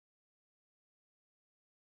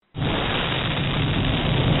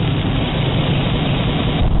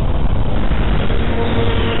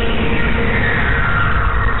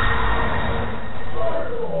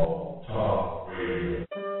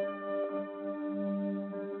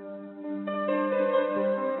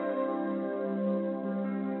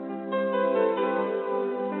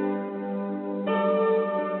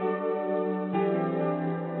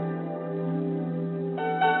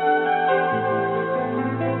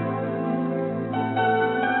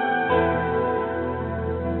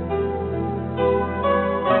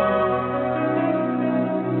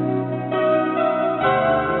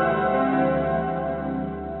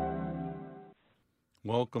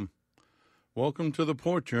Welcome to the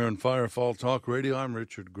Porch here on Firefall Talk Radio. I'm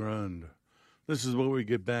Richard Grund. This is where we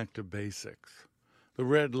get back to basics, the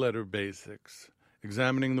red letter basics,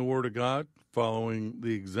 examining the Word of God, following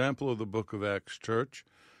the example of the Book of Acts Church,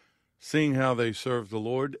 seeing how they serve the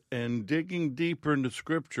Lord, and digging deeper into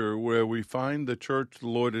Scripture where we find the church the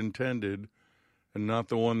Lord intended and not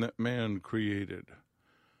the one that man created.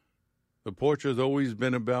 The Porch has always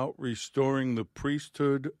been about restoring the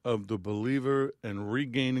priesthood of the believer and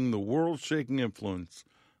regaining the world-shaking influence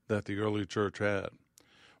that the early church had.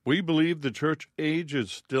 We believe the church age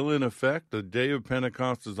is still in effect. The day of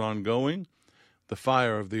Pentecost is ongoing. The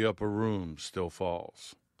fire of the upper room still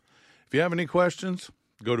falls. If you have any questions,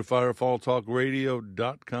 go to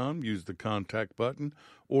firefalltalkradio.com, use the contact button,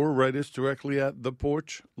 or write us directly at the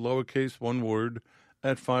Porch, lowercase one word,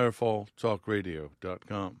 at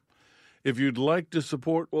firefalltalkradio.com. If you'd like to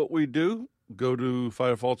support what we do, go to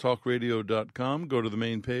firefalltalkradio.com, go to the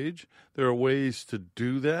main page. There are ways to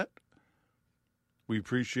do that. We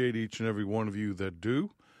appreciate each and every one of you that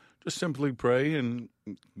do. Just simply pray and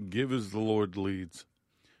give as the Lord leads.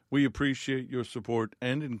 We appreciate your support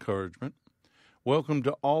and encouragement. Welcome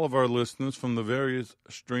to all of our listeners from the various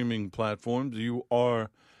streaming platforms. You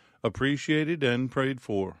are appreciated and prayed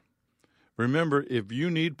for. Remember, if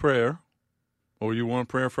you need prayer or you want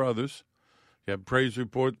prayer for others, you have praise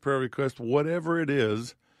reports, prayer requests, whatever it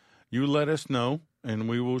is, you let us know, and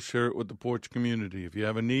we will share it with the Porch community. If you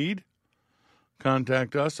have a need,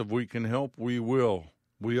 contact us. If we can help, we will.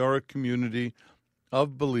 We are a community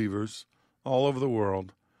of believers all over the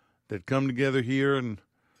world that come together here and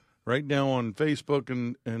right now on Facebook,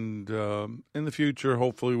 and in the future,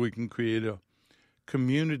 hopefully we can create a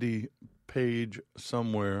community page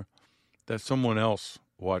somewhere that someone else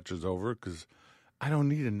watches over, because I don't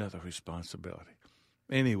need another responsibility.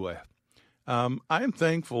 Anyway, I am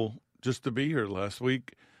thankful just to be here. Last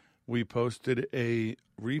week, we posted a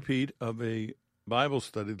repeat of a Bible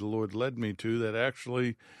study the Lord led me to that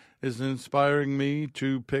actually is inspiring me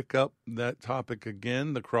to pick up that topic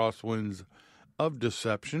again, the crosswinds of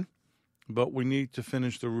deception. But we need to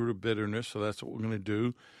finish the root of bitterness, so that's what we're going to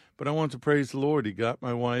do. But I want to praise the Lord. He got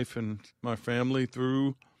my wife and my family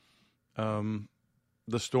through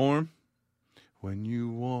the storm. When you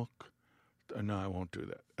walk, no, I won't do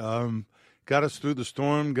that. Got us through the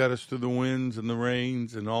storm, got us through the winds and the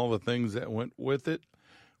rains and all the things that went with it.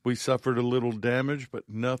 We suffered a little damage, but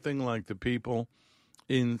nothing like the people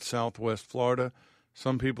in Southwest Florida.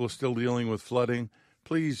 Some people are still dealing with flooding.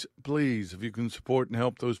 Please, if you can support and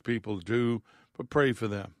help those people, do, but pray for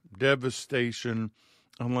them. Devastation,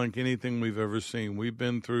 unlike anything we've ever seen. We've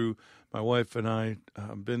been through, my wife and I,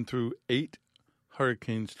 been through 8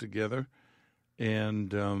 hurricanes together.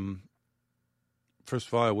 And first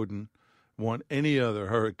of all, I wouldn't want any other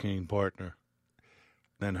hurricane partner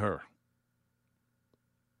than her.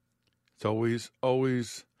 It's always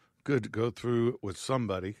good to go through it with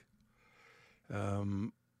somebody.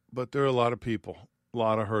 But there are a lot of people, a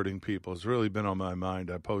lot of hurting people. It's really been on my mind.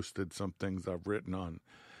 I posted some things I've written on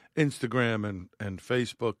Instagram and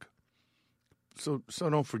Facebook. So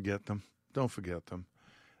don't forget them. Don't forget them.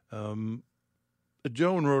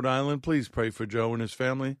 Joe in Rhode Island, please pray for Joe and his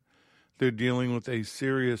family. They're dealing with a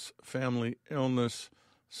serious family illness,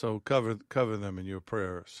 so cover them in your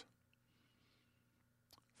prayers.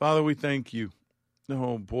 Father, we thank you.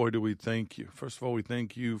 Oh, boy, do we thank you. First of all, we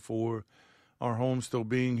thank you for our home still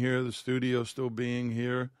being here, the studio still being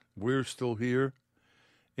here. We're still here,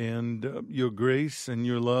 and your grace and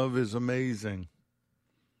your love is amazing.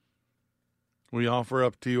 We offer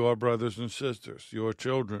up to you our brothers and sisters, your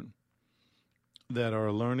children, that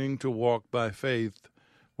are learning to walk by faith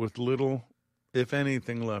with little, if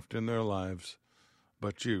anything, left in their lives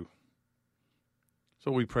but you.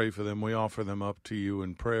 So we pray for them. We offer them up to you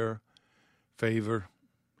in prayer, favor,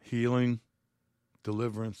 healing,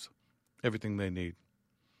 deliverance, everything they need.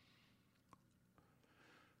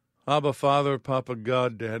 Abba, Father, Papa,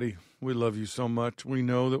 God, Daddy, we love you so much. We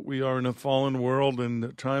know that we are in a fallen world, and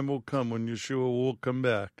the time will come when Yeshua will come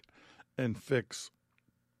back and fix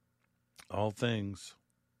all things.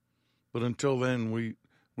 But until then, we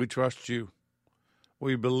trust you.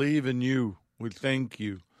 We believe in you. We thank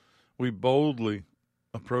you. We boldly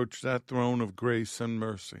approach that throne of grace and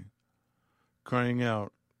mercy, crying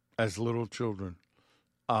out as little children,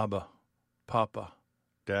 Abba, Papa,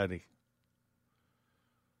 Daddy.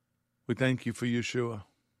 We thank you for Yeshua,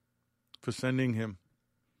 for sending him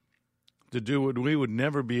to do what we would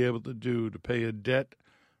never be able to do, to pay a debt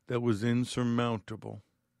that was insurmountable.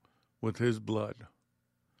 With his blood,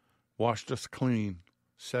 washed us clean,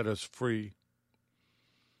 set us free.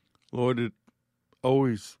 Lord, it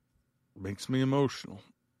always makes me emotional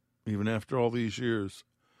even after all these years,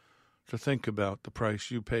 to think about the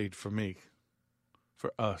price you paid for me,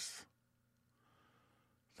 for us.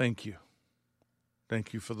 Thank you.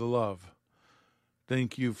 Thank you for the love.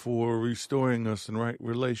 Thank you for restoring us in right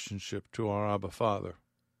relationship to our Abba Father.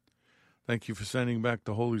 Thank you for sending back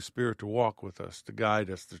the Holy Spirit to walk with us, to guide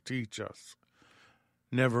us, to teach us,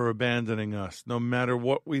 never abandoning us. No matter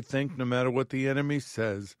what we think, no matter what the enemy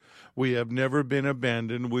says, we have never been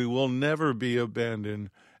abandoned. We will never be abandoned,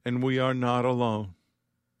 and we are not alone.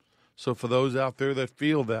 So for those out there that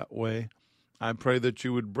feel that way, I pray that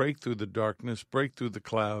you would break through the darkness, break through the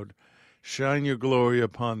cloud, shine your glory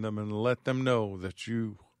upon them, and let them know that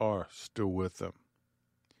you are still with them.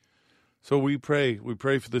 So we pray. We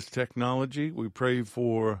pray for this technology. We pray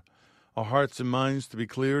for our hearts and minds to be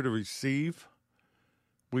clear to receive.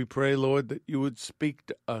 We pray, Lord, that you would speak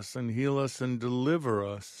to us and heal us and deliver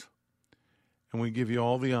us. And we give you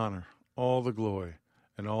all the honor, all the glory,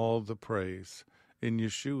 and all the praise. In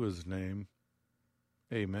Yeshua's name,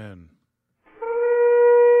 amen.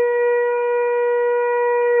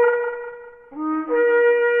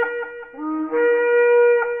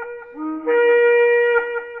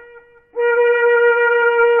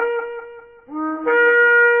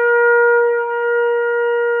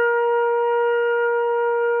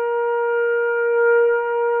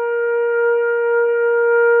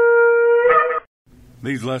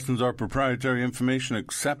 These lessons are proprietary information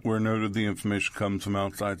except where noted the information comes from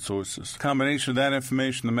outside sources. Combination of that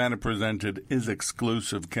information, the matter presented is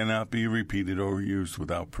exclusive, cannot be repeated or used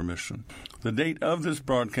without permission. The date of this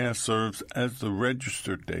broadcast serves as the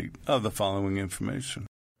registered date of the following information.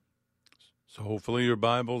 So hopefully your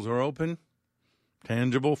Bibles are open,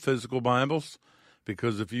 tangible, physical Bibles,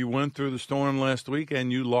 because if you went through the storm last week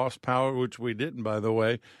and you lost power, which we didn't, by the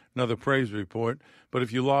way, another praise report, but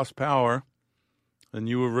if you lost power, and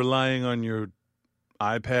you were relying on your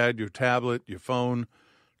iPad, your tablet, your phone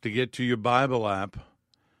to get to your Bible app,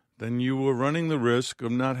 then you were running the risk of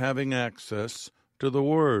not having access to the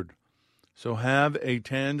Word. So have a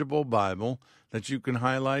tangible Bible that you can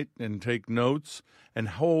highlight and take notes and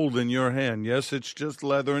hold in your hand. Yes, it's just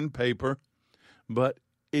leather and paper, but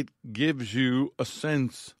it gives you a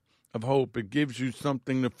sense of hope. It gives you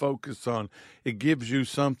something to focus on. It gives you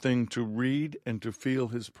something to read and to feel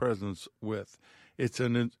His presence with. It's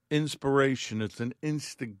an inspiration. It's an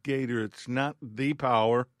instigator. It's not the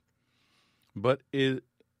power, but it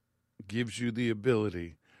gives you the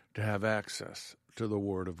ability to have access to the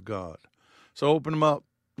Word of God. So open them up.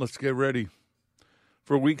 Let's get ready.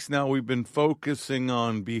 For weeks now, we've been focusing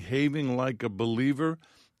on behaving like a believer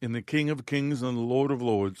in the King of Kings and the Lord of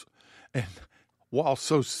Lords. And while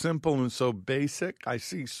so simple and so basic, I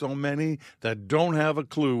see so many that don't have a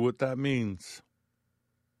clue what that means.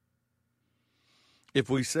 If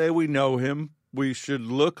we say we know Him, we should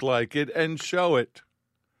look like it and show it.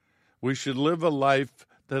 We should live a life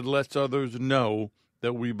that lets others know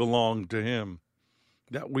that we belong to Him,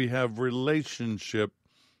 that we have relationship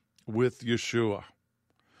with Yeshua.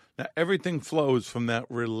 Now, everything flows from that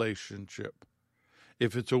relationship.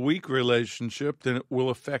 If it's a weak relationship, then it will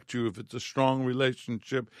affect you. If it's a strong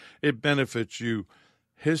relationship, it benefits you.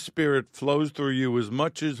 His Spirit flows through you. As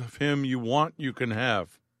much as of Him you want, you can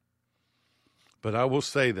have. But I will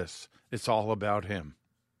say this, it's all about Him.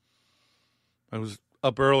 I was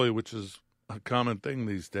up early, which is a common thing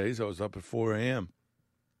these days. I was up at 4 a.m.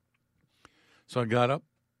 So I got up,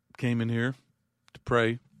 came in here to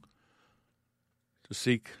pray, to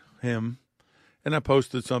seek Him, and I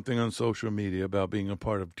posted something on social media about being a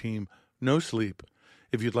part of Team No Sleep.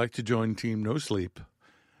 If you'd like to join Team No Sleep,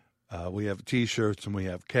 we have T-shirts and we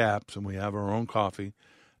have caps and we have our own coffee.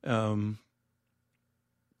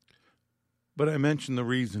 But I mentioned the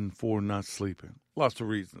reason for not sleeping. Lots of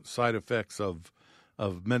reasons. Side effects of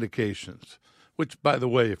medications. Which, by the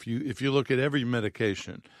way, if you look at every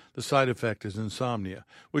medication, the side effect is insomnia.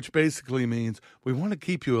 Which basically means we want to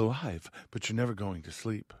keep you alive, but you're never going to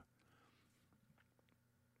sleep.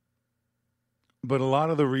 But a lot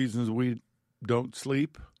of the reasons we don't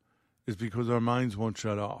sleep is because our minds won't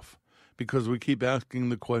shut off. Because we keep asking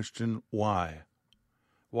the question, why?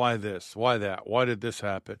 Why this? Why that? Why did this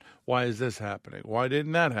happen? Why is this happening? Why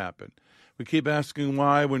didn't that happen? We keep asking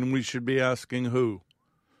why when we should be asking who.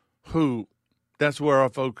 Who? That's where our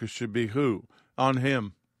focus should be. Who? On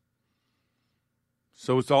Him.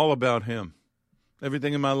 So it's all about Him.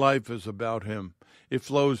 Everything in my life is about Him. It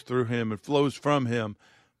flows through Him. It flows from Him.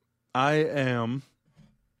 I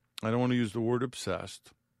don't want to use the word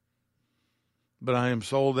obsessed, but I am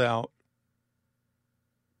sold out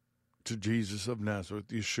to Jesus of Nazareth,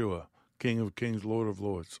 Yeshua, King of Kings, Lord of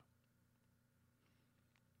Lords.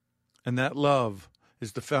 And that love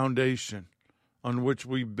is the foundation on which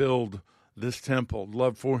we build this temple.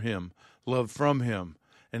 Love for him, love from him,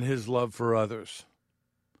 and his love for others.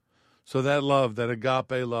 So that love, that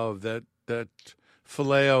agape love, that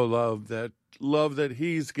phileo love that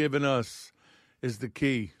he's given us is the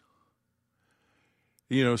key.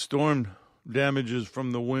 You know, storm damages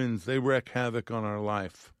from the winds, they wreak havoc on our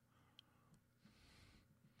life.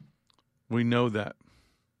 We know that.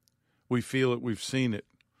 We feel it. We've seen it.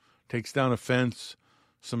 Takes down a fence,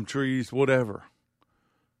 some trees, whatever.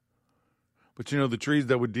 But you know, the trees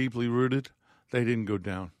that were deeply rooted, they didn't go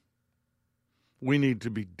down. We need to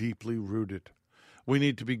be deeply rooted. We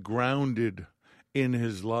need to be grounded in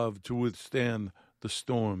his love to withstand the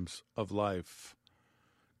storms of life.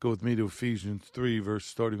 Go with me to Ephesians 3,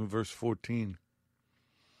 starting with verse 14.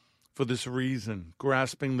 For this reason,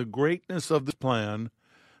 grasping the greatness of the plan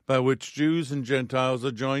by which Jews and Gentiles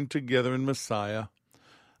are joined together in Messiah,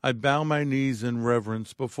 I bow my knees in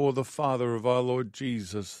reverence before the Father of our Lord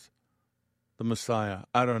Jesus, the Messiah,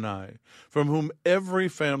 Adonai, from whom every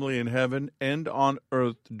family in heaven and on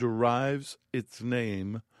earth derives its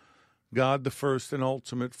name, God the first and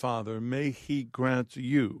ultimate Father. May he grant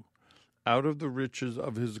you, out of the riches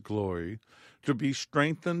of his glory, to be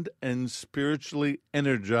strengthened and spiritually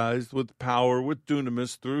energized with power, with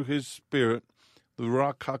dunamis, through his Spirit, the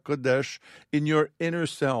Ruach HaKodesh, in your inner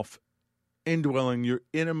self, indwelling your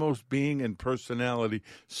innermost being and personality,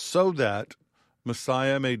 so that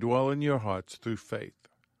Messiah may dwell in your hearts through faith.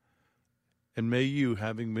 And may you,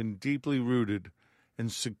 having been deeply rooted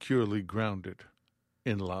and securely grounded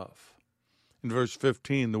in love. In verse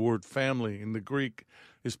 15, the word family in the Greek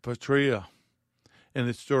is patria, and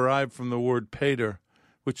it's derived from the word pater,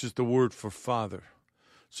 which is the word for father.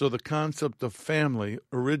 So the concept of family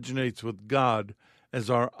originates with God as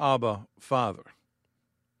our Abba Father.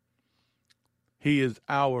 He is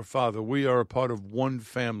our Father. We are a part of one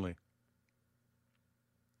family.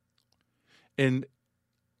 And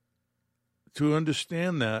to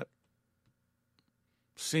understand that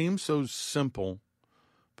seems so simple,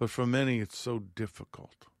 but for many it's so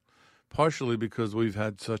difficult. Partially because we've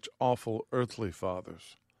had such awful earthly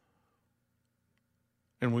fathers.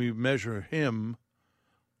 And we measure him,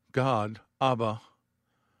 God, Abba,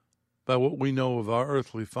 by what we know of our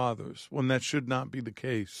earthly fathers, when that should not be the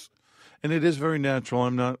case. And it is very natural.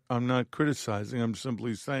 I'm not criticizing. I'm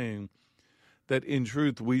simply saying that in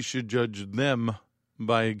truth we should judge them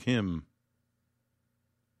by him.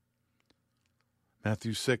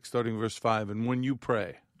 Matthew 6, starting verse 5, and when you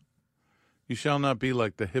pray, you shall not be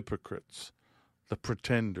like the hypocrites, the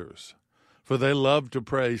pretenders, for they love to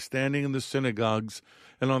pray, standing in the synagogues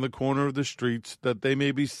and on the corner of the streets, that they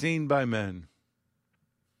may be seen by men.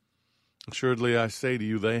 Assuredly, I say to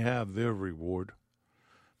you, they have their reward.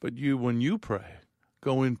 But you, when you pray,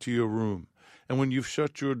 go into your room, and when you've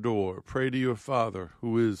shut your door, pray to your Father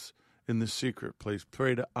who is in the secret place.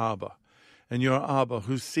 Pray to Abba, and your Abba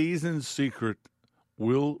who sees in secret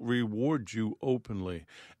will reward you openly.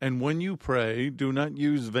 And when you pray, do not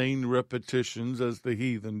use vain repetitions as the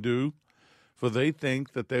heathen do, for they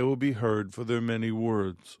think that they will be heard for their many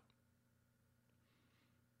words.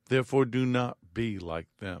 Therefore do not be like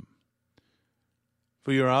them.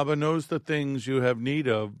 For your Abba knows the things you have need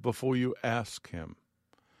of before you ask him.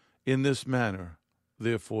 In this manner,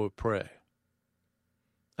 therefore, pray.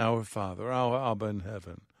 Our Father, our Abba in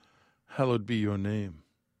heaven, hallowed be your name.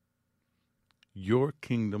 Your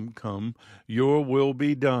kingdom come, your will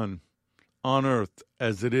be done, on earth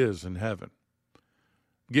as it is in heaven.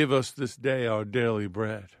 Give us this day our daily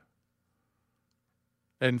bread,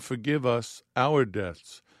 and forgive us our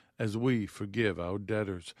debts as we forgive our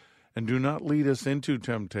debtors. And do not lead us into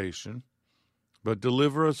temptation, but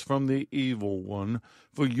deliver us from the evil one.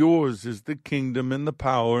 For yours is the kingdom and the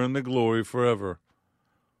power and the glory forever.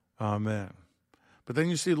 Amen. But then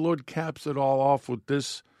you see the Lord caps it all off with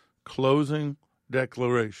this closing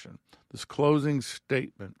declaration, this closing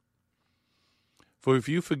statement. For if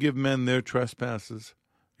you forgive men their trespasses,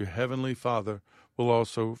 your heavenly Father will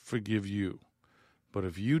also forgive you. But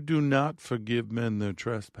if you do not forgive men their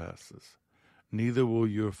trespasses, neither will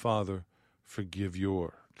your Father forgive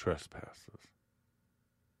your trespasses.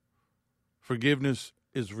 Forgiveness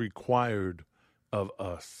is required of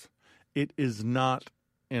us. It is not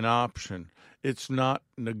an option. It's not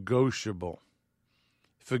negotiable.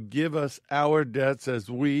 Forgive us our debts as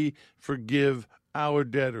we forgive our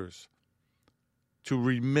debtors. To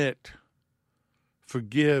remit,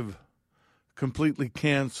 forgive, completely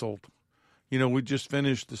canceled. You know, we just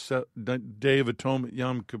finished the Day of Atonement,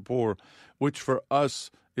 Yom Kippur, which for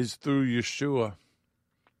us is through Yeshua.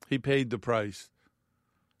 He paid the price.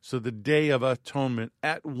 So the day of atonement,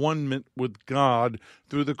 at one with God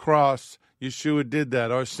through the cross, Yeshua did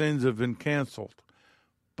that. Our sins have been canceled.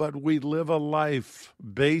 But we live a life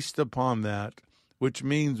based upon that, which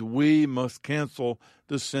means we must cancel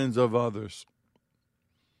the sins of others.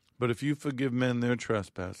 But if you forgive men their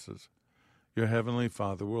trespasses, your heavenly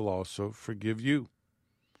Father will also forgive you.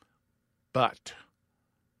 But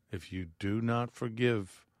if you do not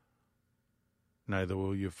forgive, neither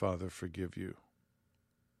will your Father forgive you.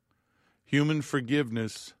 Human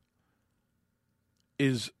forgiveness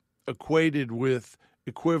is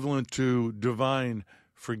equivalent to divine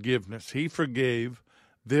forgiveness. He forgave,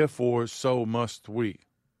 therefore so must we.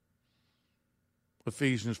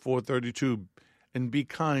 Ephesians 4:32, and be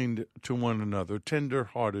kind to one another,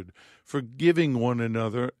 tender-hearted, forgiving one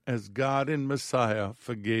another as God in Messiah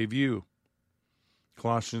forgave you.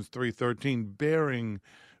 Colossians 3:13, bearing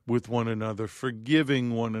with one another,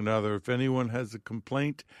 forgiving one another. If anyone has a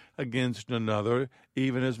complaint against another,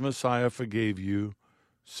 even as Messiah forgave you,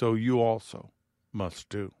 so you also must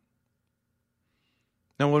do.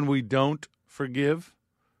 Now, when we don't forgive,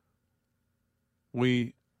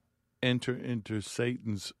 we enter into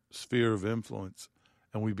Satan's sphere of influence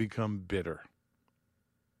and we become bitter.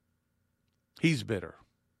 He's bitter.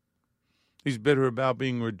 He's bitter about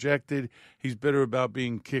being rejected. He's bitter about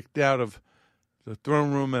being kicked out of the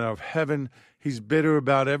throne room and of heaven. He's bitter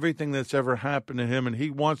about everything that's ever happened to him, and he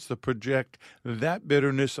wants to project that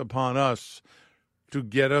bitterness upon us to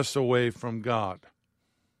get us away from God.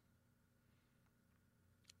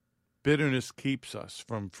 Bitterness keeps us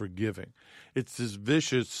from forgiving. It's this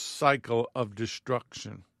vicious cycle of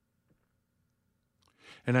destruction.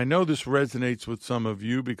 And I know this resonates with some of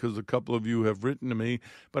you because a couple of you have written to me,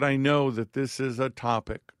 but I know that this is a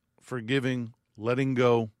topic, forgiving, letting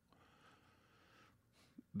go,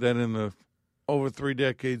 that in the over 3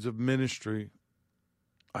 decades of ministry,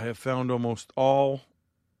 I have found almost all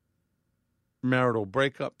marital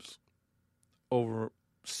breakups over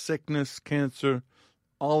sickness, cancer,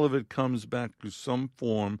 all of it comes back to some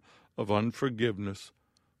form of unforgiveness,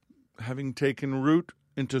 having taken root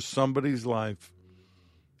into somebody's life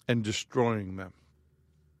and destroying them.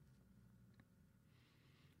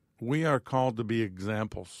 We are called to be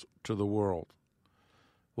examples to the world.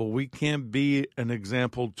 Well, we can't be an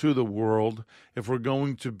example to the world if we're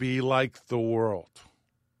going to be like the world.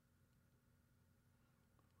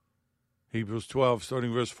 Hebrews 12,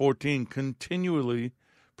 starting verse 14, continually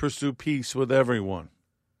pursue peace with everyone,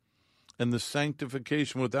 and the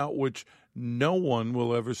sanctification without which no one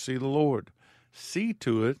will ever see the Lord. See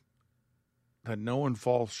to it that no one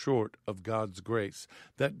falls short of God's grace,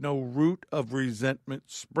 that no root of resentment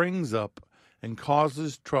springs up and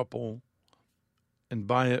causes trouble, and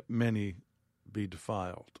by it many be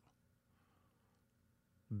defiled.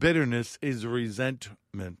 Bitterness is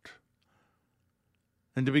resentment.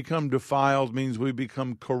 And to become defiled means we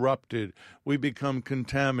become corrupted, we become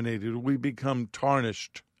contaminated, we become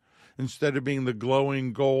tarnished. Instead of being the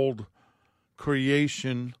glowing gold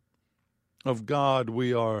creation of God,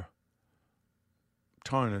 we are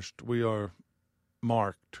tarnished, we are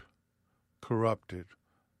marked, corrupted.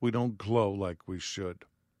 We don't glow like we should.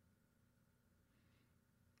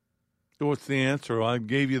 What's the answer? I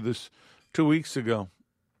gave you this 2 weeks ago.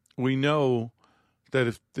 We know that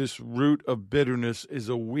if this root of bitterness is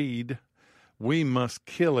a weed, we must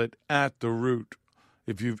kill it at the root.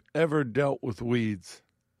 If you've ever dealt with weeds,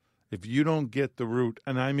 if you don't get the root,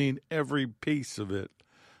 and I mean every piece of it,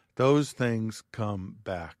 those things come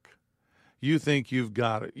back. You think you've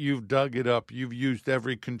got it. You've dug it up. You've used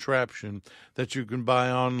every contraption that you can buy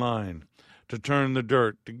online to turn the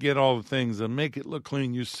dirt, to get all the things and make it look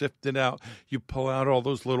clean. You sift it out. You pull out all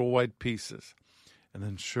those little white pieces. And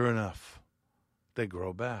then sure enough, they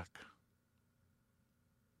grow back.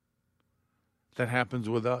 That happens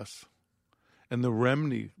with us. And the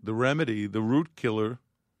remedy, the root killer,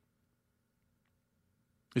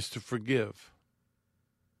 is to forgive.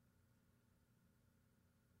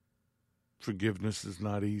 Forgiveness is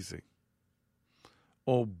not easy.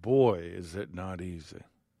 Oh boy, is it not easy.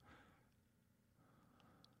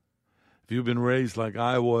 If you've been raised like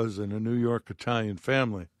I was in a New York Italian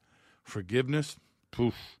family, forgiveness,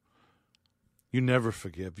 poof, you never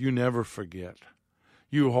forgive. You never forget.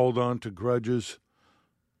 You hold on to grudges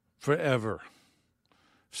forever.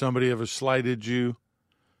 If somebody ever slighted you,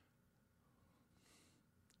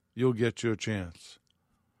 you'll get your chance.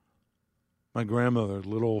 My grandmother,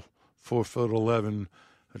 little 4'11"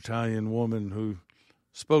 Italian woman who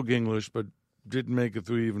spoke English but didn't make it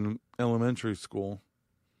through even elementary school.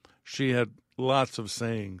 She had lots of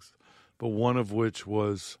sayings, but one of which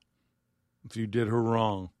was, if you did her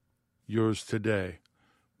wrong, yours today,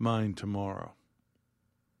 mine tomorrow.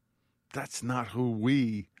 That's not who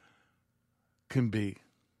we can be.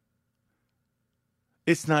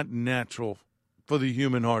 It's not natural for the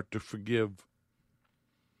human heart to forgive.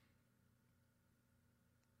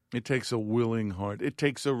 It takes a willing heart. It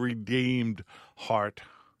takes a redeemed heart.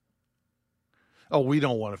 Oh, we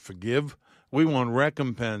don't want to forgive. We want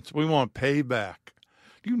recompense. We want payback.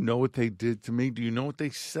 Do you know what they did to me? Do you know what they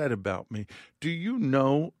said about me? Do you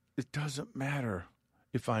know? It doesn't matter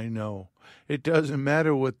if I know. It doesn't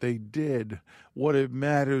matter what they did. What it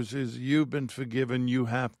matters is you've been forgiven. You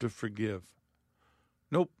have to forgive.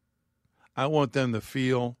 Nope. I want them to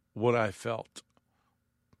feel what I felt.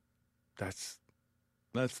 That's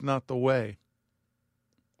not the way.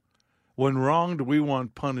 When wronged, we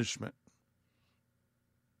want punishment.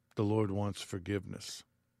 The Lord wants forgiveness.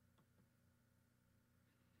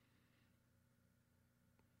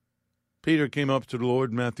 Peter came up to the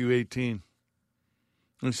Lord in Matthew 18.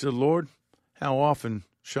 And he said, Lord, how often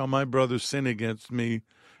shall my brother sin against me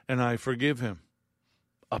and I forgive him?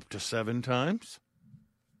 Up to 7 times?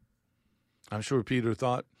 I'm sure Peter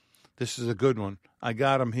thought, this is a good one. I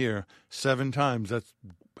got him here 7 times. That's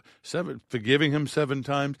 7. Forgiving him 7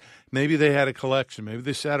 times. Maybe they had a collection. Maybe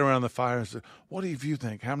they sat around the fire and said, what do you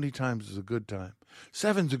think? How many times is a good time?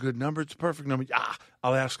 7's a good number. It's a perfect number.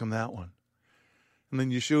 I'll ask him that one. And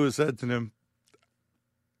then Yeshua said to them,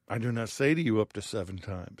 I do not say to you up to 7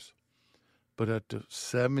 times, but up to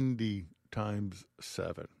 70 times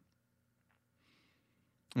 7.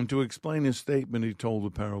 And to explain his statement, he told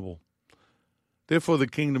the parable. Therefore, the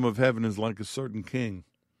kingdom of heaven is like a certain king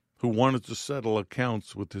who wanted to settle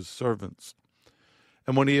accounts with his servants.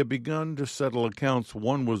 And when he had begun to settle accounts,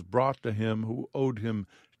 one was brought to him who owed him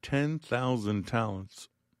 10,000 talents.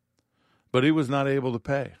 But he was not able to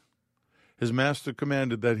pay. His master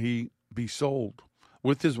commanded that he be sold,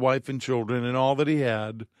 with his wife and children and all that he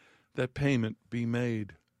had, that payment be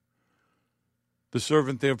made. The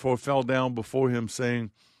servant therefore fell down before him, saying,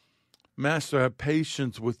 Master, have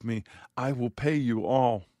patience with me. I will pay you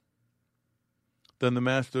all. Then the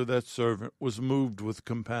master of that servant was moved with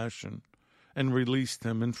compassion and released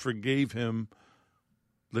him and forgave him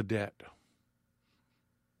the debt.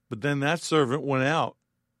 But then that servant went out,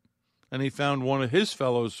 and he found one of his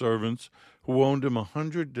fellow servants who owed him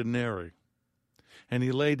 100 denarii. And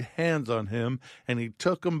he laid hands on him, and he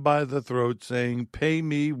took him by the throat, saying, Pay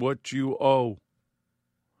me what you owe.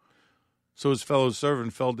 So his fellow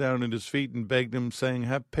servant fell down at his feet and begged him, saying,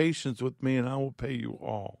 Have patience with me, and I will pay you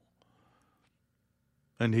all.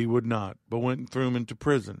 And he would not, but went and threw him into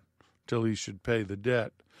prison till he should pay the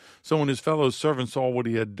debt. So when his fellow servants saw what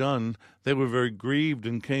he had done, they were very grieved,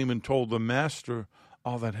 and came and told the master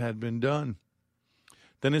all that had been done.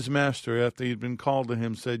 Then his master, after he had been called to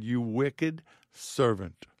him, said, You wicked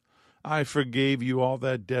servant, I forgave you all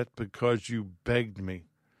that debt because you begged me.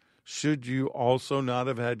 Should you also not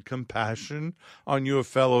have had compassion on your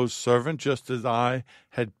fellow servant, just as I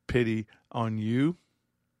had pity on you?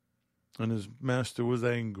 And his master was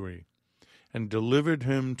angry, and delivered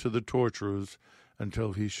him to the torturers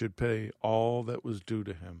until he should pay all that was due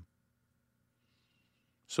to him.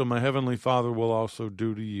 So my heavenly Father will also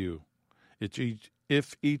do to you,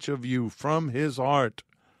 if each of you from his heart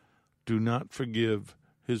do not forgive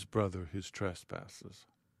his brother his trespasses.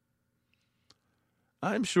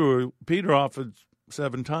 I'm sure Peter offered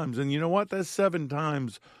 7 times, and you know what? That 7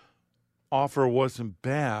 times offer wasn't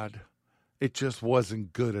bad. It just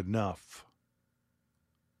wasn't good enough.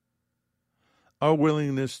 Our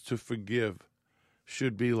willingness to forgive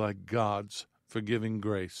should be like God's forgiving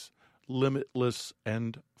grace, limitless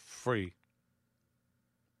and free.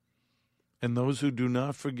 And those who do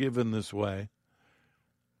not forgive in this way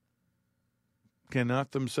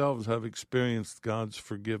cannot themselves have experienced God's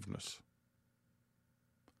forgiveness.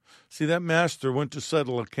 See, that master went to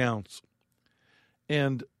settle accounts,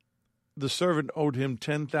 and the servant owed him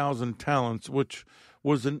 10,000 talents, which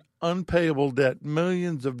was an unpayable debt,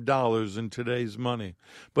 millions of dollars in today's money.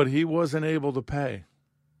 But he wasn't able to pay.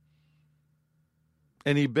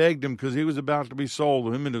 And he begged him, because he was about to be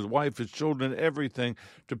sold, him and his wife, his children, everything,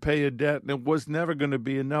 to pay a debt. And it was never going to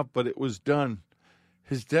be enough, but it was done.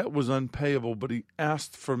 His debt was unpayable, but he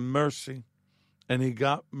asked for mercy, and he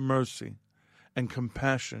got mercy and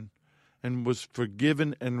compassion, and was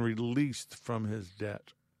forgiven and released from his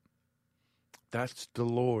debt. That's the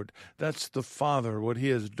Lord. That's the Father, what he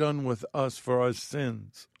has done with us for our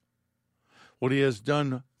sins. What he has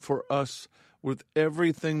done for us with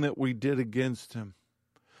everything that we did against him.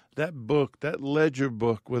 That book, that ledger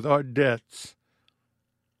book with our debts,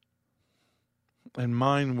 and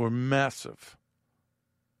mine were massive.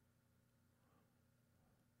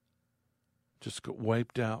 just got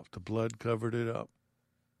wiped out. The blood covered it up.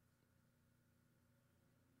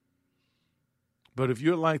 But if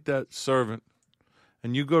you're like that servant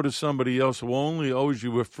and you go to somebody else who only owes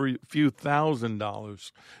you a few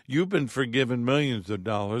 $1,000s, you've been forgiven millions of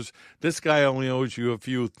dollars. This guy only owes you a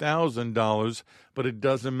few $1,000s, but it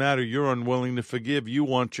doesn't matter. You're unwilling to forgive. You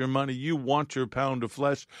want your money. You want your pound of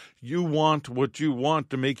flesh. You want what you want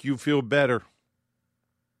to make you feel better.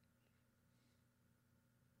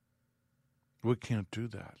 We can't do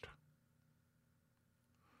that.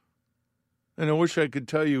 And I wish I could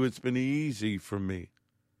tell you it's been easy for me.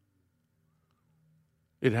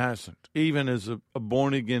 It hasn't. Even as a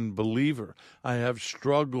born-again believer, I have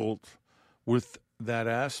struggled with that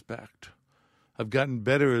aspect. I've gotten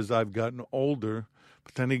better as I've gotten older,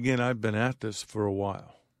 but then again, I've been at this for a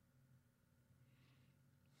while.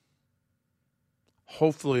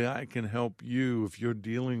 Hopefully, I can help you if you're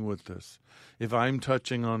dealing with this, if I'm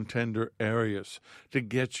touching on tender areas, to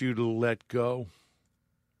get you to let go.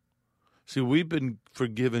 See, we've been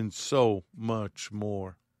forgiven so much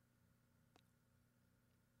more.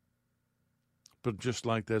 But just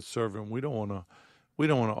like that servant, we don't want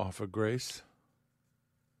to offer grace.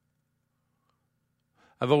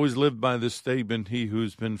 I've always lived by this statement, he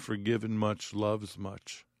who's been forgiven much loves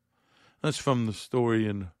much. That's from the story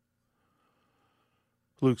in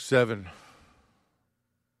Luke 7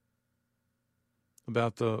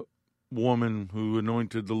 about the woman who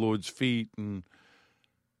anointed the Lord's feet, and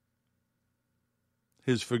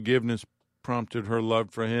his forgiveness prompted her love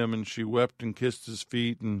for him, and she wept and kissed his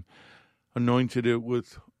feet and anointed it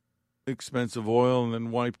with expensive oil and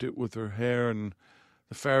then wiped it with her hair. And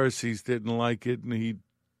the Pharisees didn't like it, and he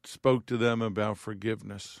spoke to them about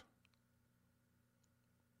forgiveness.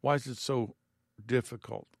 Why is it so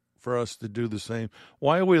difficult for us to do the same?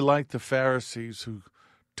 Why are we like the Pharisees who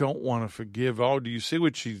don't want to forgive? Oh, do you see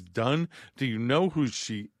what she's done? Do you know who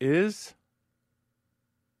she is?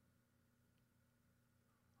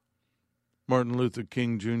 Martin Luther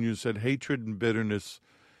King Jr. said, hatred and bitterness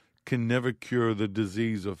can never cure the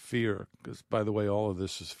disease of fear. Because, by the way, all of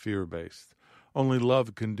this is fear-based. Only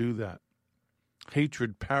love can do that.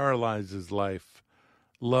 Hatred paralyzes life.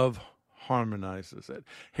 Love harmonizes it.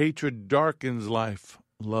 Hatred darkens life.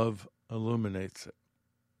 Love illuminates it.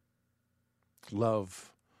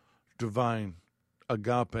 Love, divine,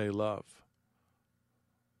 agape love.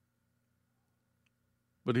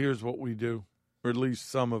 But here's what we do, or at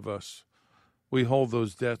least some of us. We hold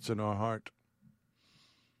those debts in our heart.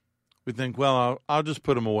 We think, well, I'll just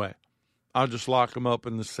put them away. I'll just lock them up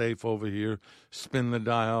in the safe over here, spin the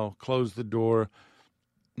dial, close the door.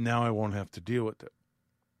 Now I won't have to deal with it.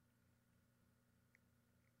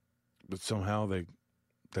 But somehow they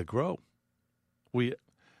grow. We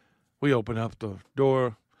open up the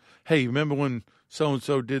door. Hey, remember when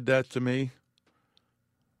so-and-so did that to me?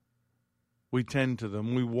 We tend to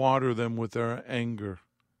them. We water them with our anger.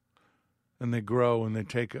 And they grow and they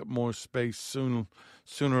take up more space. Sooner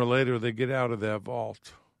or later, they get out of that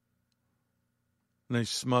vault. And they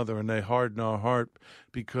smother and they harden our heart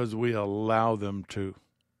because we allow them to.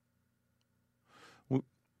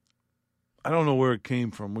 I don't know where it came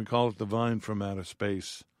from. We call it the vine from outer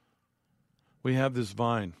space. We have this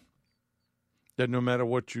vine that no matter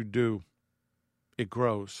what you do, it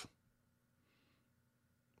grows.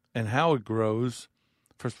 And how it grows,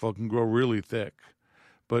 first of all, it can grow really thick.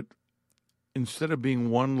 But instead of being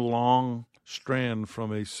one long strand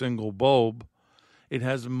from a single bulb, it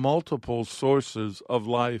has multiple sources of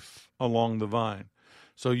life along the vine.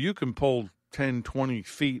 So you can pull 10, 20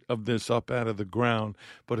 feet of this up out of the ground,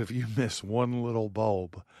 but if you miss one little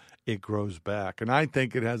bulb, it grows back. And I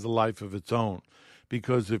think it has a life of its own,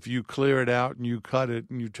 because if you clear it out and you cut it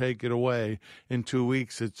and you take it away, in 2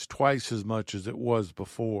 weeks, it's twice as much as it was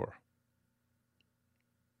before.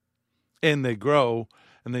 And they grow,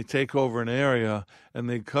 and they take over an area, and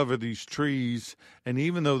they cover these trees, and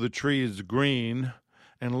even though the tree is green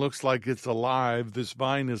and looks like it's alive, this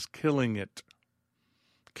vine is killing it,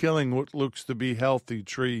 killing what looks to be healthy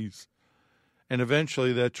trees. And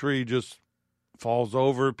eventually that tree just falls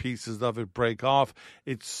over, pieces of it break off,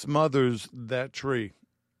 it smothers that tree.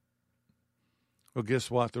 Well,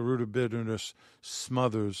 guess what? The root of bitterness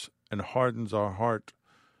smothers and hardens our heart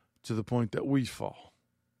to the point that we fall.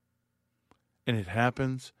 And it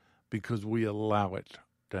happens because we allow it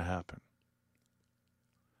to happen.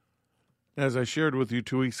 As I shared with you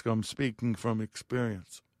 2 weeks ago, I'm speaking from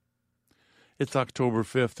experience. It's October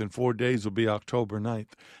 5th, and 4 days will be October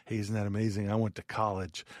 9th. Hey, isn't that amazing? I went to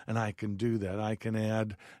college, and I can do that. I can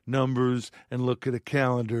add numbers and look at a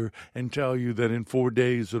calendar and tell you that in 4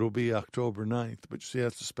 days it'll be October 9th. But you see,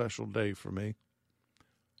 that's a special day for me.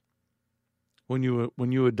 When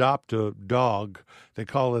you adopt a dog, they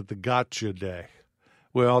call it the gotcha day.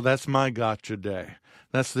 Well, that's my gotcha day.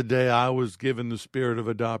 That's the day I was given the spirit of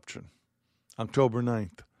adoption. October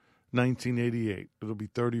 9th, 1988. It'll be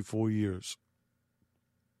 34 years.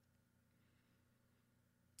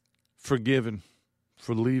 Forgiven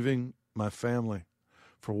for leaving my family,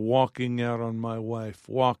 for walking out on my wife,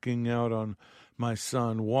 walking out on my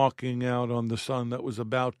son, walking out on the son that was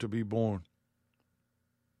about to be born,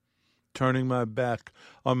 turning my back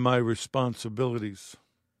on my responsibilities,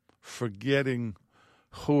 forgetting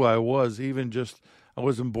who I was, even just I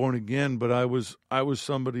wasn't born again, but I was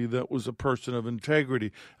somebody that was a person of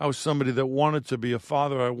integrity. I was somebody that wanted to be a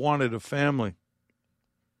father. I wanted a family.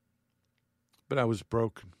 But I was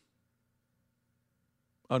broken,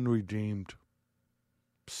 unredeemed,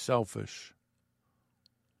 selfish.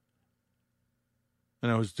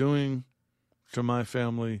 And I was doing to my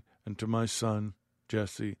family and to my son,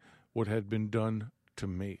 Jesse, what had been done to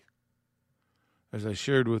me. As I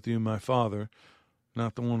shared with you, my father,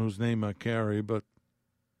 not the one whose name I carry, but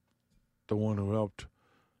the one who helped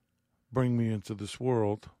bring me into this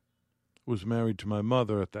world, was married to my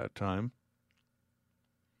mother at that time.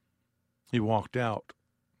 He walked out.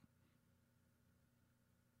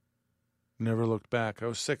 Never looked back. I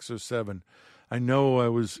was 6 or 7. I know I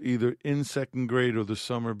was either in second grade or the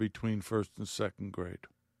summer between first and second grade.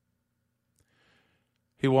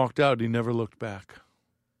 He walked out. He never looked back.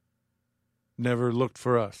 Never looked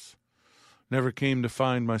for us. Never came to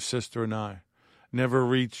find my sister and I. Never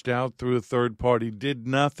reached out through a third party. Did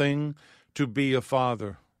nothing to be a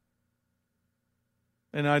father.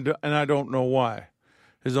 And I don't know why.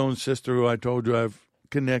 His own sister, who I told you I've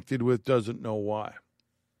connected with, doesn't know why.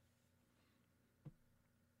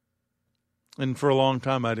 And for a long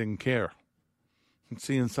time, I didn't care. And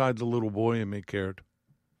see, inside the little boy in me cared.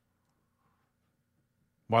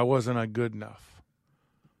 Why wasn't I good enough?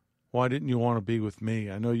 Why didn't you want to be with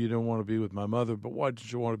me? I know you didn't want to be with my mother, but why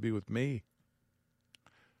did you want to be with me?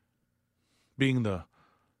 Being the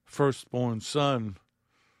firstborn son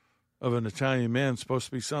of an Italian man is supposed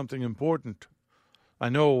to be something important. I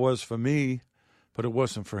know it was for me, but it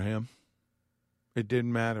wasn't for him. It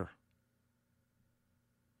didn't matter.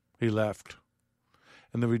 He left.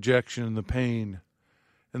 And the rejection and the pain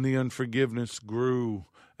and the unforgiveness grew,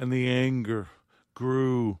 and the anger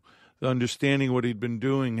grew, the understanding what he'd been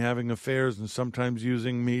doing, having affairs and sometimes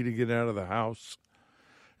using me to get out of the house.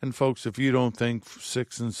 And folks, if you don't think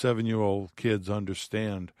 6 and 7-year-old kids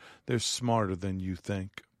understand, they're smarter than you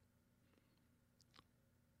think.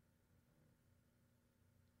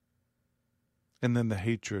 And then the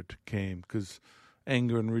hatred came, because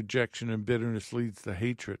anger and rejection and bitterness leads to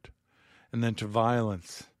hatred, and then to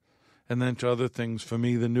violence, and then to other things. For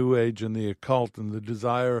me, the New Age and the occult and the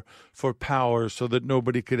desire for power so that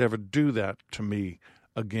nobody could ever do that to me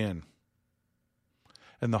again.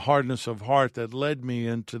 And the hardness of heart that led me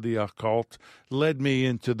into the occult, led me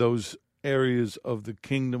into those areas of the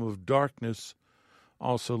kingdom of darkness,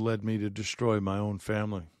 also led me to destroy my own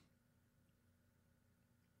family.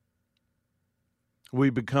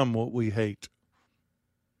 We become what we hate.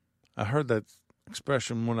 I heard that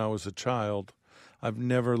expression when I was a child. I've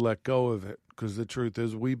never let go of it, because the truth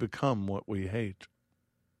is we become what we hate.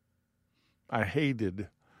 I hated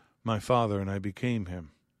my father and I became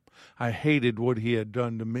him. I hated what he had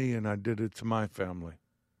done to me, and I did it to my family.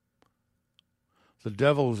 The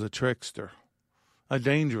devil is a trickster, a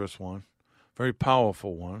dangerous one, very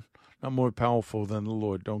powerful one, not more powerful than the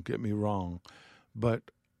Lord, don't get me wrong,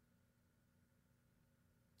 but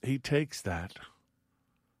he takes that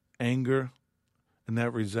anger and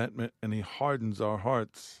that resentment, and he hardens our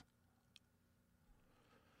hearts.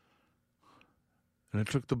 And it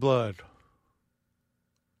took the blood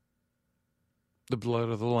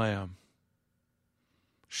of the Lamb,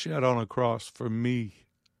 shed on a cross for me,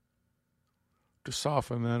 to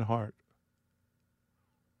soften that heart,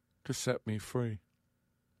 to set me free.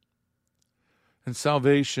 And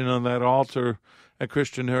salvation on that altar at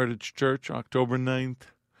Christian Heritage Church, October 9th,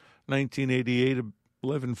 1988,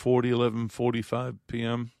 11:45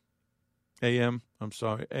 p.m. a.m.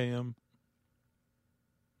 a.m.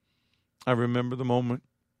 I remember the moment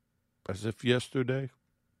as if yesterday.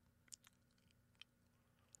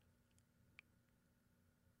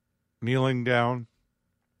 Kneeling down.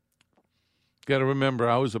 Got to remember,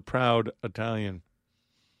 I was a proud Italian.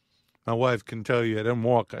 My wife can tell you I didn't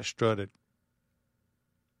walk, I strutted.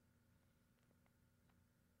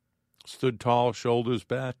 Stood tall, shoulders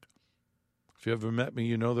back. If you ever met me,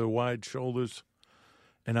 you know they're wide shoulders.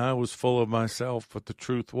 And I was full of myself, but the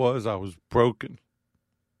truth was I was broken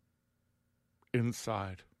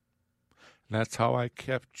inside. That's how I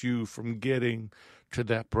kept you from getting to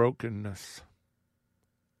that brokenness.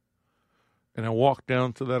 And I walked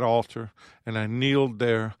down to that altar, and I kneeled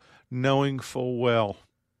there, knowing full well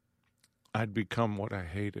I'd become what I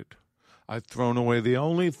hated. I'd thrown away. The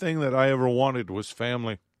only thing that I ever wanted was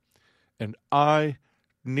family. And I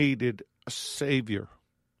needed a Savior.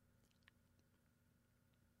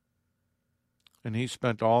 And he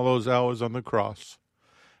spent all those hours on the cross.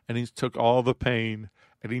 And he took all the pain.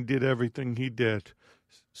 And he did everything he did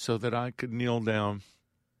so that I could kneel down,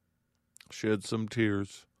 shed some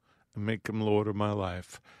tears, and make him Lord of my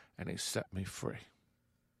life. And he set me free.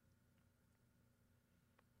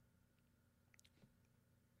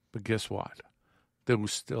 But guess what? There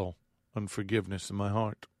was still unforgiveness in my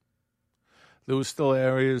heart. There was still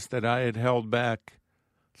areas that I had held back,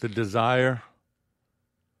 the desire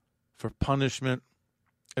for punishment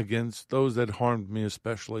against those that harmed me,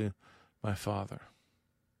 especially my father.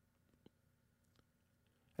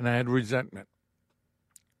 And I had resentment.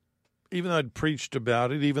 Even though I'd preached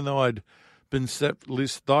about it, even though I'd been set, at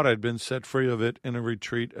least thought I'd been set free of it in a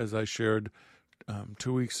retreat, as I shared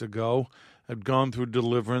 2 weeks ago, I'd gone through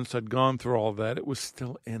deliverance, I'd gone through all that, it was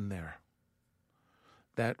still in there.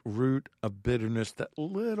 That root of bitterness, that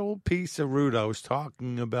little piece of root I was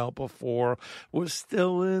talking about before, was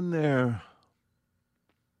still in there.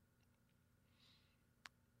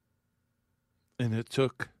 And it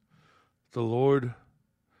took the Lord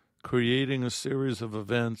creating a series of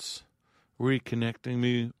events, reconnecting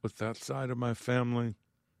me with that side of my family,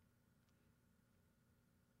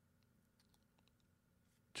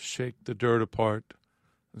 to shake the dirt apart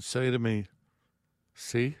and say to me,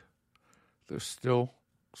 see, there's still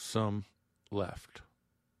some left.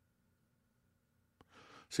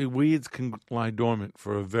 See, weeds can lie dormant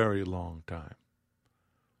for a very long time.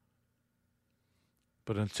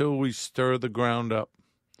 But until we stir the ground up,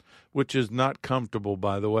 which is not comfortable,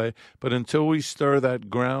 by the way, but until we stir that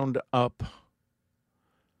ground up,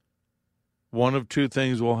 one of two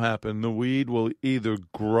things will happen. The weed will either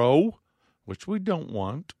grow, which we don't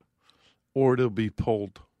want, or it'll be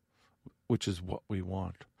pulled, which is what we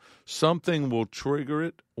want. Something will trigger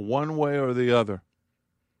it one way or the other.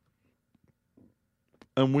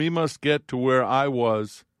 And we must get to where I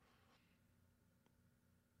was,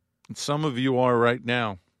 and some of you are right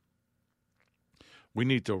now. We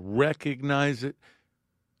need to recognize it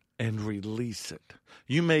and release it.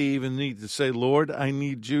 You may even need to say, Lord, I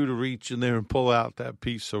need you to reach in there and pull out that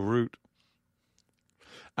piece of root.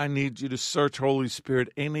 I need you to search, Holy Spirit,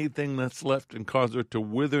 anything that's left and cause it to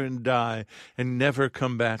wither and die and never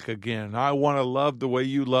come back again. I want to love the way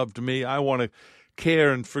you loved me. I want to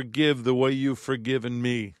care and forgive the way you've forgiven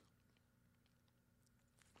me.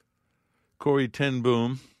 Corrie ten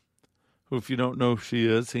Boom, who, if you don't know who she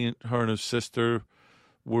is, her and his sister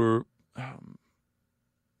were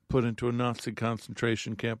put into a Nazi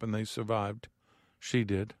concentration camp and they survived. She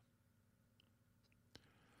did.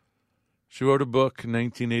 She wrote a book in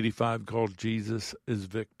 1985 called Jesus is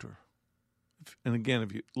Victor. And again,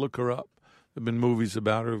 if you look her up, there have been movies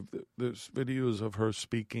about her. There's videos of her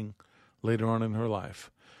speaking later on in her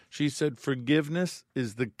life. She said, forgiveness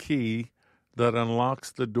is the key that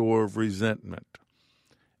unlocks the door of resentment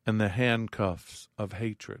and the handcuffs of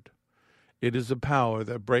hatred. It is a power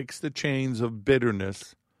that breaks the chains of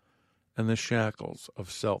bitterness and the shackles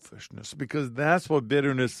of selfishness, because that's what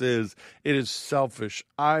bitterness is. It is selfish.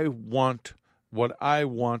 I want what I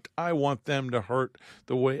want. I want them to hurt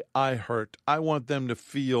the way I hurt. I want them to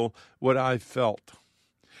feel what I felt.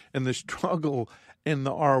 And the struggle in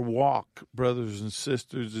our walk, brothers and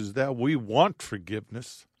sisters, is that we want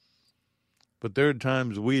forgiveness, but there are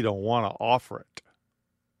times we don't want to offer it.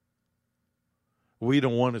 We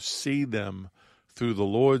don't want to see them through the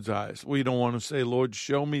Lord's eyes. We don't want to say, Lord,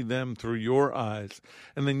 show me them through your eyes.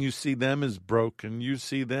 And then you see them as broken. You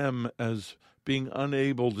see them as being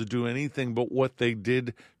unable to do anything but what they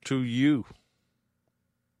did to you.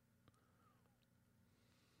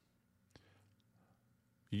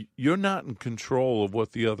 You're not in control of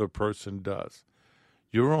what the other person does.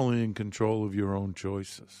 You're only in control of your own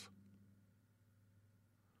choices.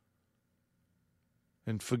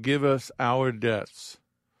 And forgive us our debts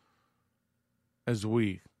as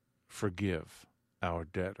we forgive our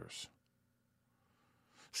debtors.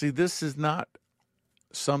 See, this is not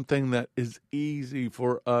something that is easy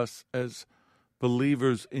for us as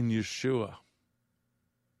believers in Yeshua.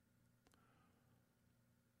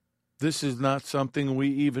 This is not something we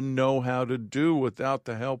even know how to do without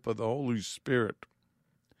the help of the Holy Spirit.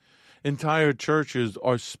 Entire churches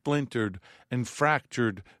are splintered and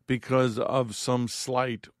fractured because of some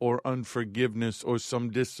slight or unforgiveness or some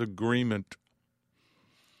disagreement.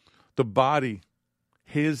 The body,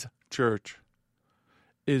 his church,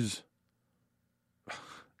 is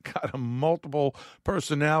got a multiple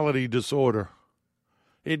personality disorder.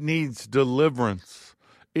 It needs deliverance.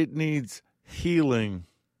 It needs healing.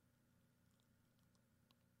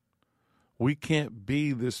 We can't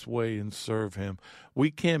be this way and serve him. We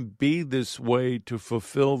can't be this way to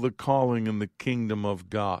fulfill the calling in the kingdom of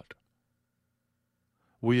God.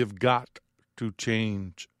 We have got to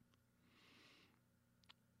change,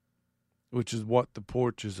 which is what the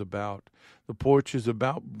porch is about. The porch is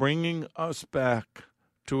about bringing us back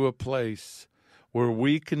to a place where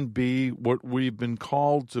we can be what we've been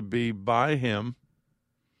called to be by him,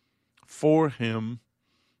 for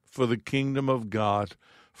the kingdom of God,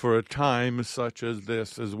 for a time such as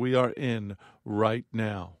this, as we are in right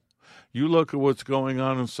now. You look at what's going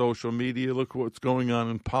on in social media, look at what's going on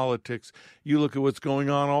in politics, you look at what's going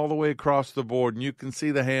on all the way across the board, and you can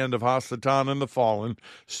see the hand of Hasatan and the fallen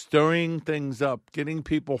stirring things up, getting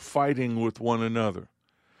people fighting with one another,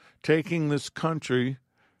 taking this country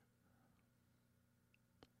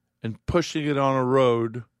and pushing it on a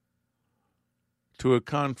road to a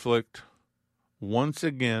conflict once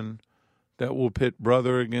again that will pit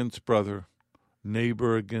brother against brother,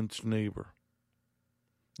 neighbor against neighbor.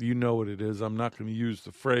 You know what it is. I'm not going to use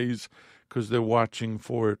the phrase because they're watching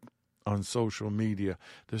for it on social media.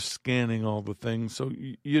 They're scanning all the things, so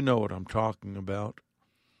you know what I'm talking about.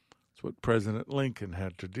 It's what President Lincoln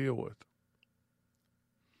had to deal with.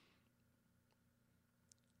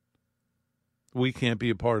 We can't be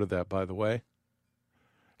a part of that, by the way.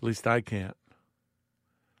 At least I can't.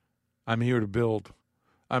 I'm here to build.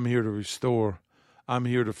 I'm here to restore. I'm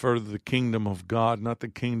here to further the kingdom of God, not the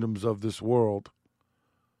kingdoms of this world.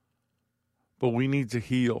 But we need to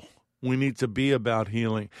heal. We need to be about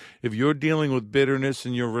healing. If you're dealing with bitterness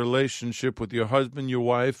in your relationship with your husband, your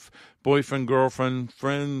wife, boyfriend, girlfriend,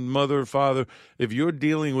 friend, mother, father, if you're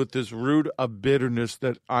dealing with this root of bitterness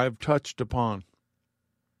that I've touched upon,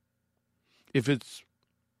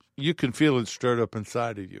 you can feel it stirred up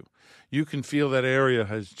inside of you. You can feel that area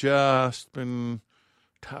has just been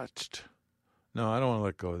touched. No, I don't want to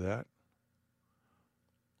let go of that.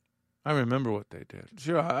 I remember what they did.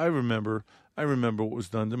 Sure, I remember what was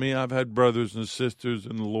done to me. I've had brothers and sisters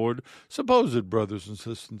in the Lord, supposed brothers and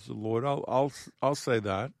sisters in the Lord. I'll say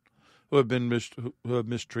that, who have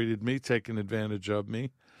mistreated me, taken advantage of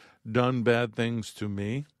me, done bad things to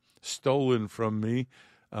me, stolen from me,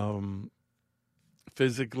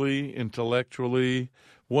 physically, intellectually,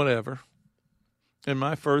 whatever. And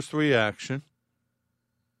my first reaction,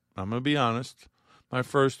 I'm going to be honest, my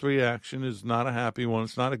first reaction is not a happy one.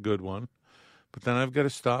 It's not a good one. But then I've got to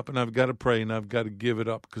stop and I've got to pray and I've got to give it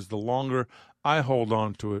up, because the longer I hold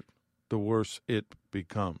on to it, the worse it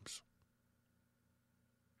becomes.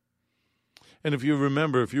 And if you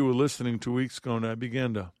remember, if you were listening 2 weeks ago and I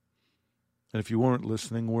began to, and if you weren't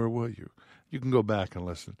listening, where were you? You can go back and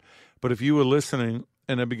listen. But if you were listening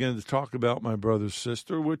and I began to talk about my brother's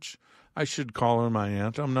sister, which I should call her my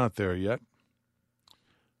aunt, I'm not there yet.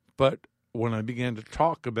 But when I began to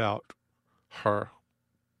talk about her,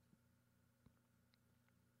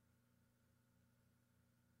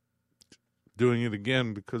 doing it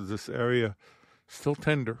again because this area is still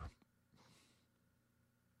tender.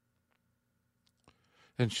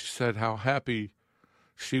 And she said how happy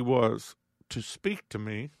she was to speak to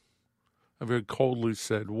me. I very coldly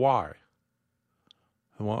said, why?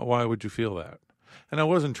 And why would you feel that? And I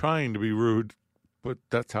wasn't trying to be rude, but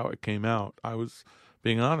that's how it came out. I was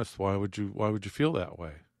being honest. Why would you feel that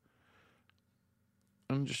way?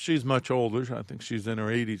 And she's much older. I think she's in her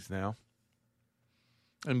 80s now.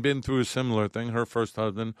 And been through a similar thing. Her first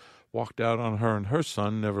husband walked out on her and her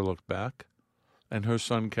son, never looked back. And her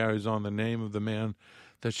son carries on the name of the man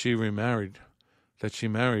that she remarried, that she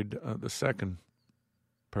married the second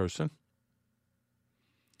person.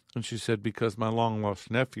 And she said, because my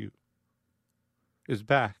long-lost nephew is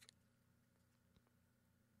back.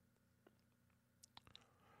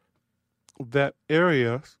 That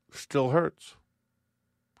area still hurts.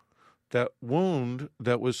 That wound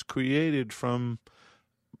that was created from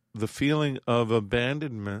the feeling of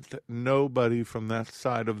abandonment, that nobody from that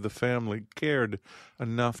side of the family cared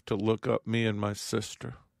enough to look up me and my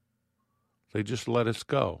sister. They just let us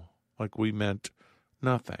go like we meant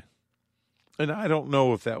nothing. And I don't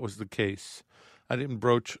know if that was the case. I didn't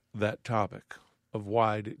broach that topic of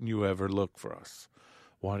why didn't you ever look for us?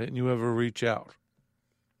 Why didn't you ever reach out?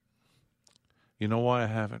 You know why I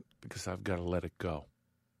haven't? Because I've got to let it go.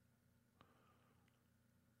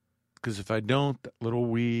 Because if I don't, that little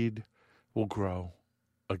weed will grow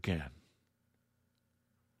again.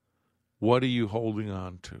 What are you holding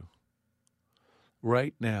on to?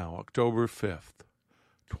 right now, October 5th,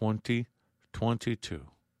 2022,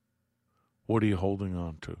 what are you holding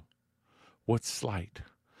on to? What slight?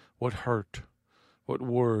 What hurt? What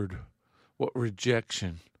word? What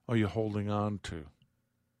rejection are you holding on to?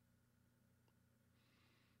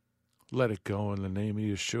 Let it go in the name of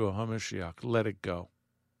Yeshua HaMashiach. Let it go.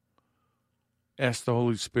 Ask the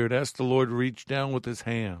Holy Spirit, ask the Lord to reach down with his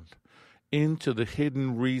hand into the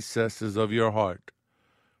hidden recesses of your heart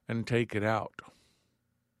and take it out.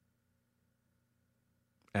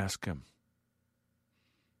 Ask him.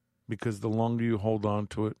 Because the longer you hold on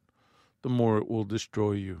to it, the more it will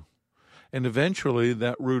destroy you. And eventually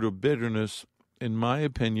that root of bitterness, in my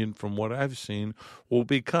opinion, from what I've seen, will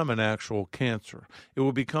become an actual cancer. It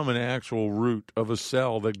will become an actual root of a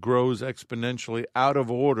cell that grows exponentially out of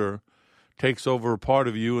order, takes over a part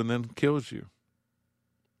of you, and then kills you.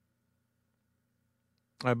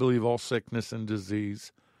 I believe all sickness and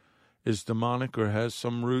disease is demonic or has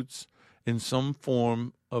some roots in some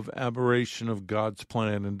form of aberration of God's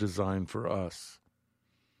plan and design for us.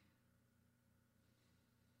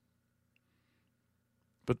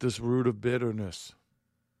 But this root of bitterness,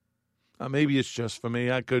 maybe it's just for me.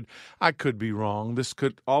 I could be wrong.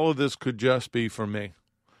 All of this could just be for me.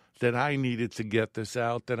 That I needed to get this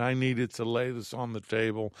out. That I needed to lay this on the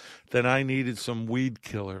table. That I needed some weed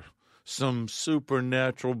killer, some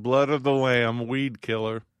supernatural blood of the lamb weed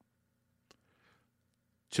killer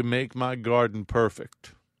to make my garden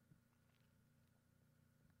perfect.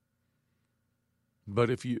 But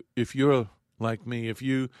if you're like me, if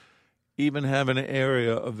you even have an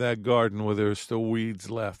area of that garden where there are still weeds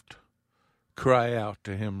left, cry out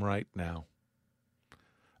to him right now.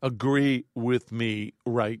 Agree with me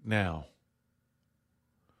right now.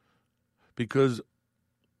 Because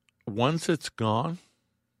once it's gone,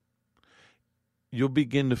 you'll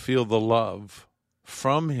begin to feel the love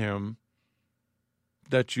from him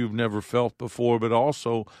that you've never felt before, but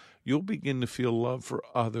also you'll begin to feel love for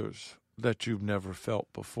others that you've never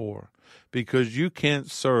felt before, because you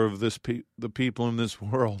can't serve the people in this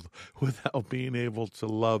world without being able to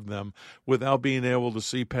love them, without being able to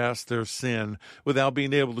see past their sin, without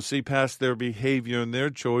being able to see past their behavior and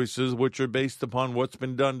their choices, which are based upon what's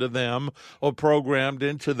been done to them or programmed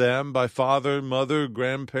into them by father, mother,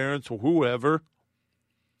 grandparents, or whoever,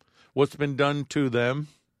 what's been done to them,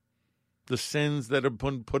 the sins that have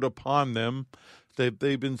been put upon them, that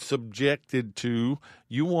they've been subjected to.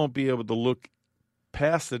 You won't be able to look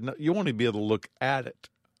past it. You won't even be able to look at it.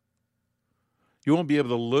 You won't be able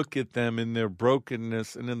to look at them in their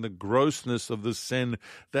brokenness and in the grossness of the sin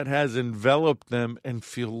that has enveloped them and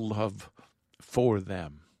feel love for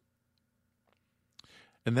them.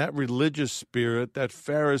 And that religious spirit, that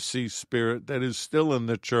Pharisee spirit that is still in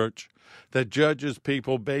the church, that judges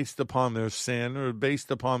people based upon their sin or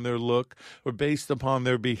based upon their look or based upon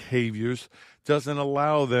their behaviors, doesn't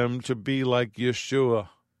allow them to be like Yeshua.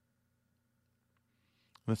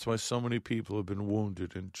 That's why so many people have been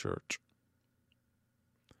wounded in church.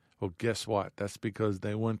 Well, guess what? That's because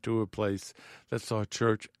they went to a place that saw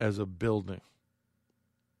church as a building,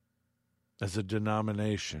 as a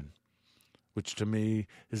denomination, which to me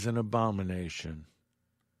is an abomination.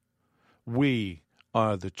 We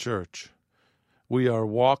are the church. We are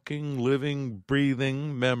walking, living,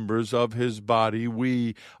 breathing members of his body.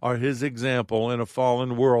 We are his example in a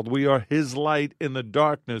fallen world. We are his light in the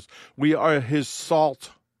darkness. We are his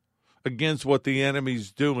salt against what the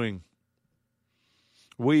enemy's doing.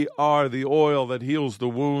 We are the oil that heals the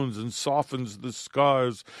wounds and softens the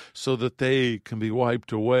scars so that they can be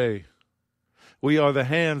wiped away. We are the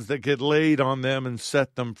hands that get laid on them and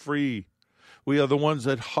set them free. We are the ones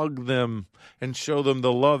that hug them and show them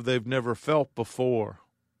the love they've never felt before.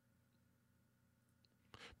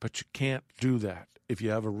 But you can't do that if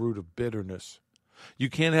you have a root of bitterness.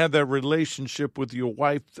 You can't have that relationship with your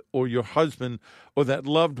wife or your husband or that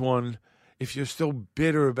loved one if you're still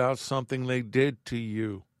bitter about something they did to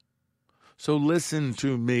you. So listen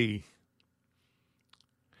to me.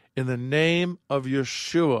 In the name of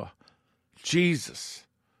Yeshua, Jesus,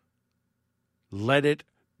 let it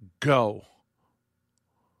go.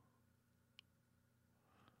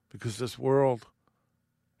 Because this world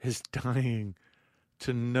is dying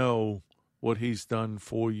to know what he's done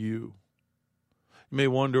for you. You may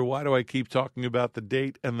wonder, why do I keep talking about the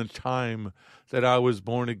date and the time that I was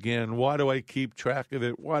born again? Why do I keep track of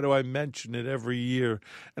it? Why do I mention it every year?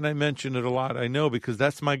 And I mention it a lot, I know, because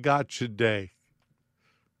that's my gotcha day.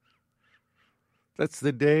 That's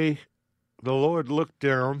the day the Lord looked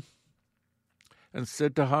down and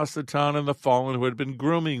said to Hasatan and the fallen, who had been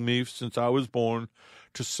grooming me since I was born,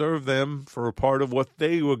 to serve them for a part of what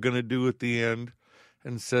they were going to do at the end,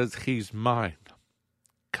 and says, he's mine.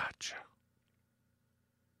 gotcha.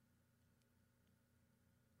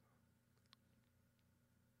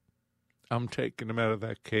 I'm taking him out of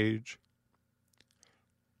that cage.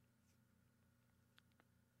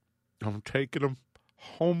 I'm taking him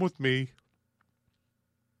home with me.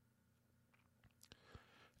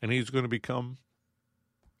 And he's going to become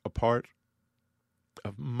a part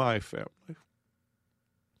of my family. It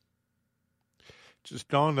just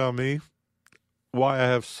dawned on me why I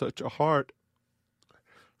have such a heart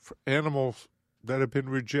for animals that have been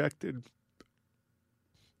rejected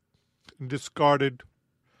and discarded,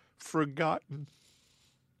 forgotten,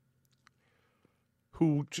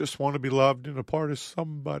 who just want to be loved and a part of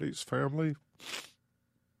somebody's family.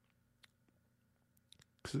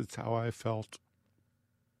 Because it's how I felt.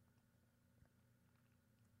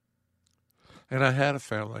 And I had a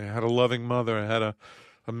family. I had a loving mother. I had a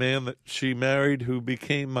man that she married who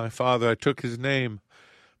became my father. I took his name,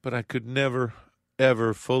 but I could never,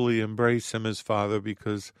 ever fully embrace him as father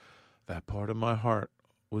because that part of my heart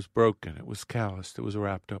was broken. It was calloused. It was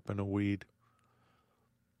wrapped up in a weed.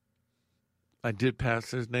 I did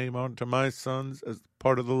pass his name on to my sons as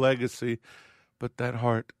part of the legacy, but that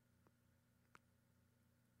heart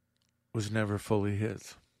was never fully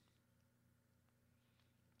his.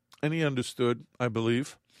 And he understood, I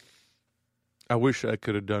believe. I wish I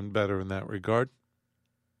could have done better in that regard.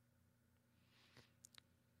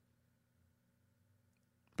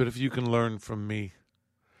 But if you can learn from me,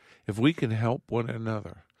 if we can help one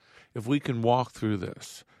another, if we can walk through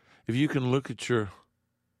this, if you can look at your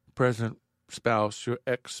present spouse, your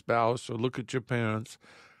ex-spouse, or look at your parents,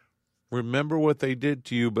 remember what they did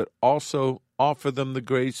to you, but also offer them the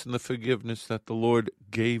grace and the forgiveness that the Lord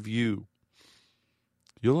gave you.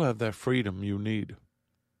 You'll have that freedom you need,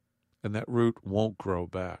 and that root won't grow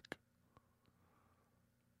back.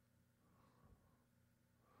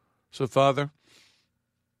 So, Father,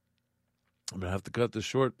 I'm going to have to cut this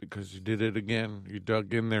short because you did it again. You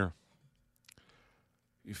dug in there.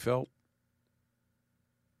 You felt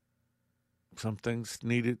some things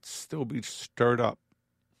needed to still be stirred up.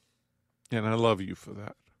 And I love you for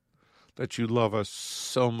that. That you love us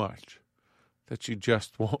so much that you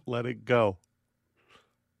just won't let it go.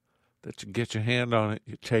 That you get your hand on it,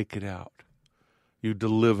 you take it out. You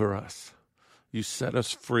deliver us. You set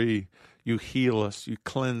us free. You heal us. You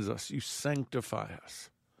cleanse us. You sanctify us.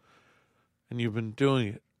 And you've been doing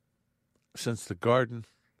it since the garden,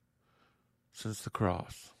 since the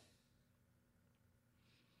cross.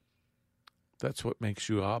 That's what makes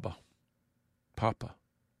you Abba, Papa,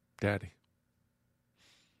 Daddy.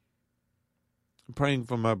 I'm praying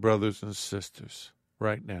for my brothers and sisters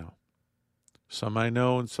right now. Some I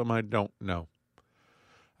know and some I don't know.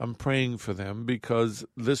 I'm praying for them because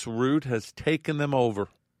this root has taken them over.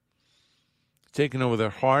 Taken over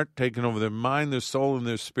their heart, taken over their mind, their soul, and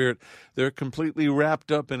their spirit. They're completely wrapped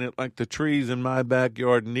up in it like the trees in my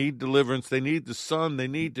backyard need deliverance. They need the sun. They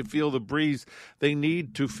need to feel the breeze. They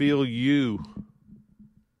need to feel you.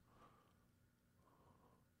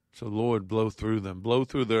 So, Lord, blow through them. Blow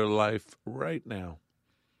through their life right now.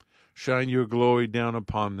 Shine your glory down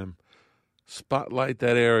upon them. Spotlight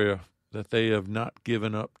that area that they have not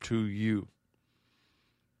given up to you.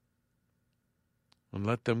 And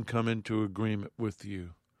let them come into agreement with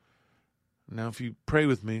you. Now, if you pray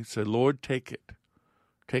with me, say, Lord, take it.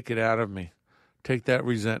 Take it out of me. Take that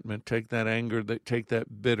resentment, take that anger, take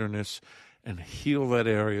that bitterness, and heal that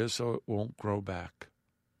area so it won't grow back.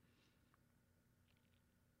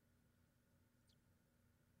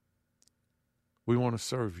 We want to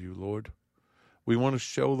serve you, Lord. We want to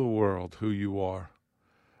show the world who you are.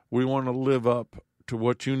 We want to live up to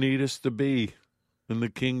what you need us to be in the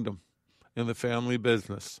kingdom, in the family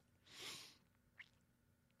business.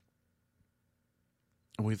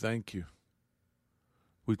 And we thank you.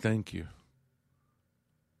 We thank you.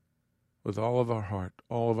 With all of our heart,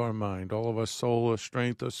 all of our mind, all of our soul, our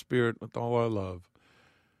strength, our spirit, with all our love.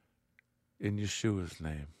 In Yeshua's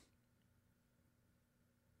name.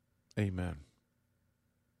 Amen.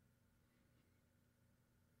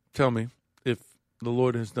 Tell me if the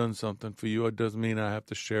Lord has done something for you. It doesn't mean I have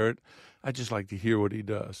to share it. I just like to hear what he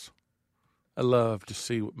does. I love to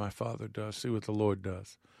see what my Father does, see what the Lord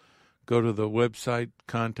does. Go to the website,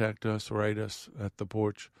 contact us, write us at the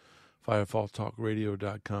Porch,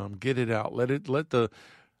 firefalltalkradio.com. Get it out.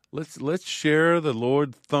 Let's share the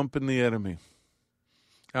Lord thumping the enemy.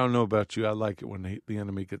 I don't know about you. I like it when the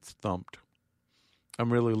enemy gets thumped.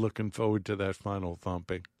 I'm really looking forward to that final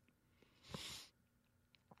thumping.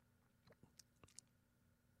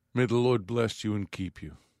 May the Lord bless you and keep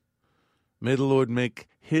you. May the Lord make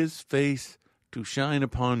his face to shine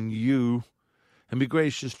upon you and be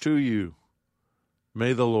gracious to you.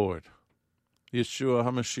 May the Lord, Yeshua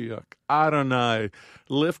HaMashiach, Adonai,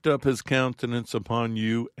 lift up his countenance upon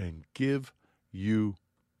you and give you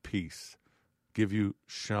peace, give you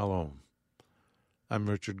shalom. I'm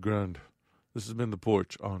Richard Grund. This has been The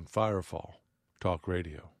Porch on Firefall Talk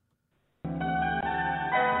Radio.